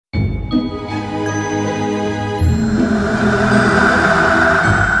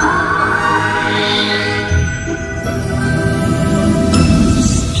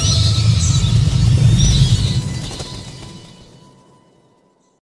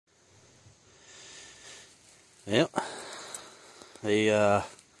Yep. The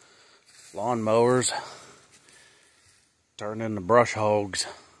lawn mowers turned into brush hogs.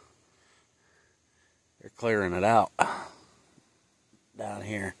 They're clearing it out down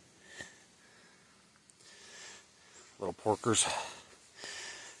here. Little porkers.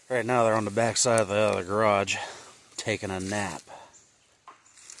 Right now they're on the back side of the other garage taking a nap.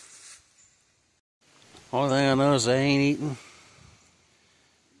 Only thing I notice they ain't eating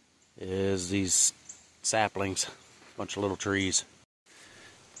is these saplings, a bunch of little trees.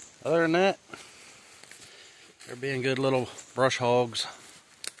 Other than that, they're being good little brush hogs,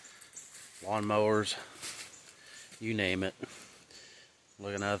 lawn mowers, you name it.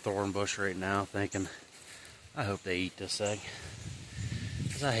 Looking at a thorn bush right now thinking, I hope they eat this thing,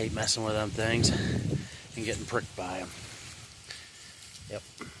 because I hate messing with them things and getting pricked by them. Yep.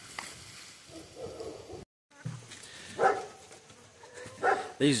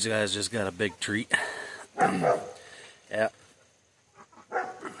 These guys just got a big treat. Yeah.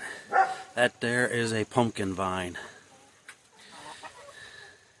 That there is a pumpkin vine.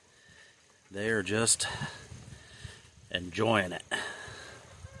 They are just enjoying it.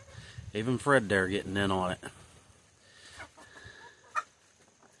 Even Fred there getting in on it.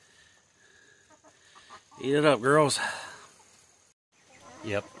 Eat it up, girls.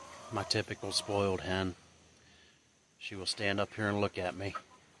 Yep, my typical spoiled hen. She will stand up here and look at me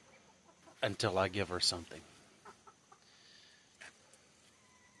until I give her something.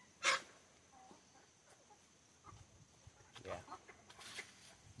 Yeah.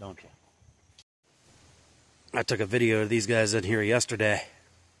 Don't you? I took a video of these guys in here yesterday,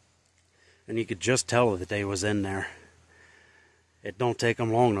 and you could just tell that they was in there. It don't take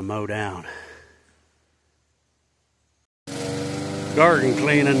them long to mow down. Garden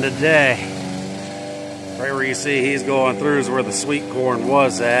cleaning today. Right where you see he's going through is where the sweet corn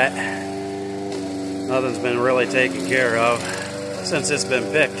was at. Nothing's been really taken care of since it's been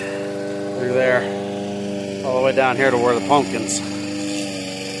picked. Through there, all the way down here to where the pumpkins,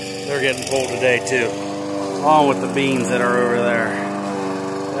 they're getting pulled today too. Along with the beans that are over there,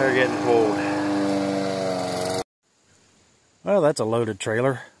 they're getting pulled. Well, that's a loaded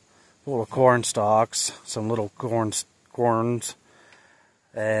trailer full of corn stalks, some little corns,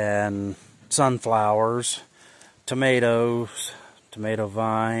 and sunflowers, tomatoes, tomato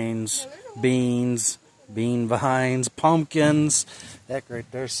vines, beans, bean vines, pumpkins. Heck, right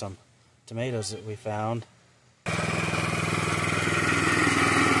there's some tomatoes that we found.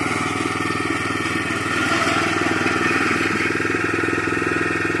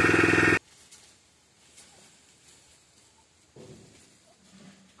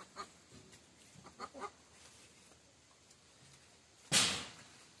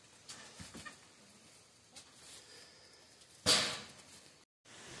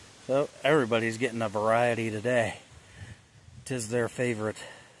 So everybody's getting a variety today. 'Tis their favorite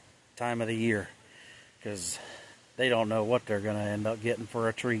time of the year, because they don't know what they're going to end up getting for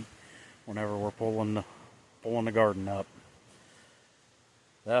a treat whenever we're pulling the garden up.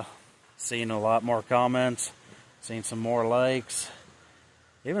 Well, seeing a lot more comments, seeing some more likes,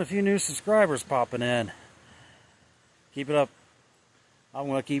 even a few new subscribers popping in. Keep it up. I'm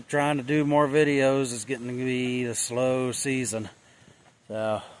going to keep trying to do more videos. It's getting to be the slow season,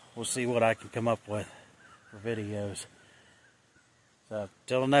 so we'll see what I can come up with for videos. So,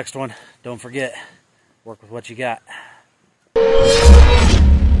 till the next one, don't forget, work with what you got.